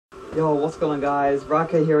Yo, what's going on guys?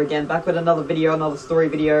 Raka here again, back with another video, another story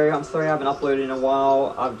video. I'm sorry I haven't uploaded in a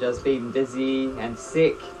while. I've just been busy and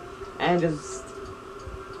sick and just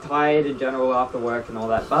tired in general after work and all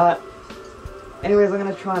that. But anyways, I'm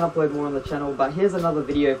going to try and upload more on the channel. But here's another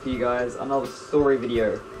video for you guys, another story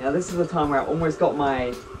video. Now this is the time where I almost got my,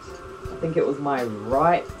 I think it was my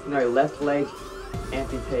left leg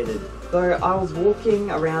amputated. So I was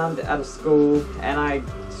walking around out of school and I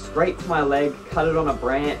scraped my leg, cut it on a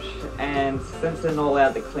branch, and since they're not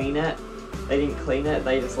allowed to clean it, they didn't clean it,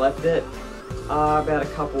 they just left it. About a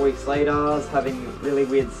couple weeks later, I was having really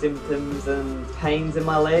weird symptoms and pains in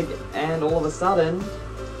my leg, and all of a sudden,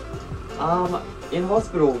 in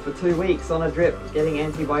hospital for 2 weeks on a drip getting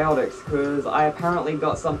antibiotics, because I apparently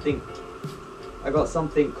got something, I got a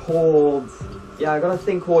thing called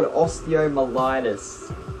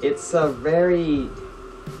osteomyelitis. It's a very,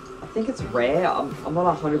 I think it's rare, I'm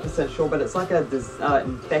not 100% sure, but it's like a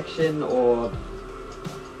infection or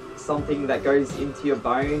something that goes into your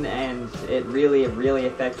bone, and it really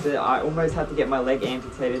affects it. I almost had to get my leg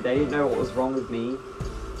amputated. They didn't know what was wrong with me.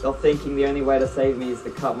 They were thinking the only way to save me is to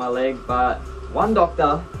cut my leg, but one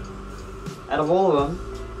doctor, out of all of them,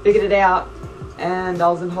 figured it out, and I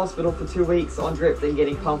was in hospital for 2 weeks on drip and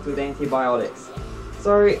getting pumped with antibiotics.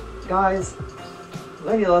 So, guys,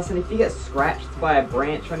 learn your lesson. If you get scratched by a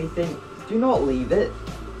branch or anything, do not leave it,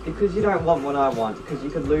 because you don't want what I want, because you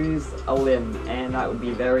could lose a limb and that would be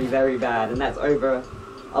very bad, and that's over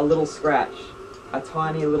a little scratch, a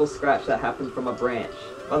tiny little scratch that happened from a branch.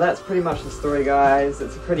 Well, that's pretty much the story, guys.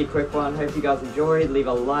 It's a pretty quick one. Hope you guys enjoyed. Leave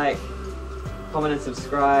a like, comment and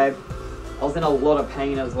subscribe. I was in a lot of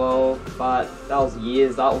pain as well, but that was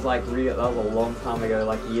years, that was a long time ago,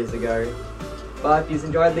 like years ago. But if you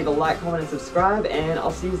enjoyed, leave a like, comment and subscribe, and I'll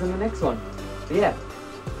see you in the next one. So yeah,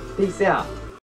 peace out.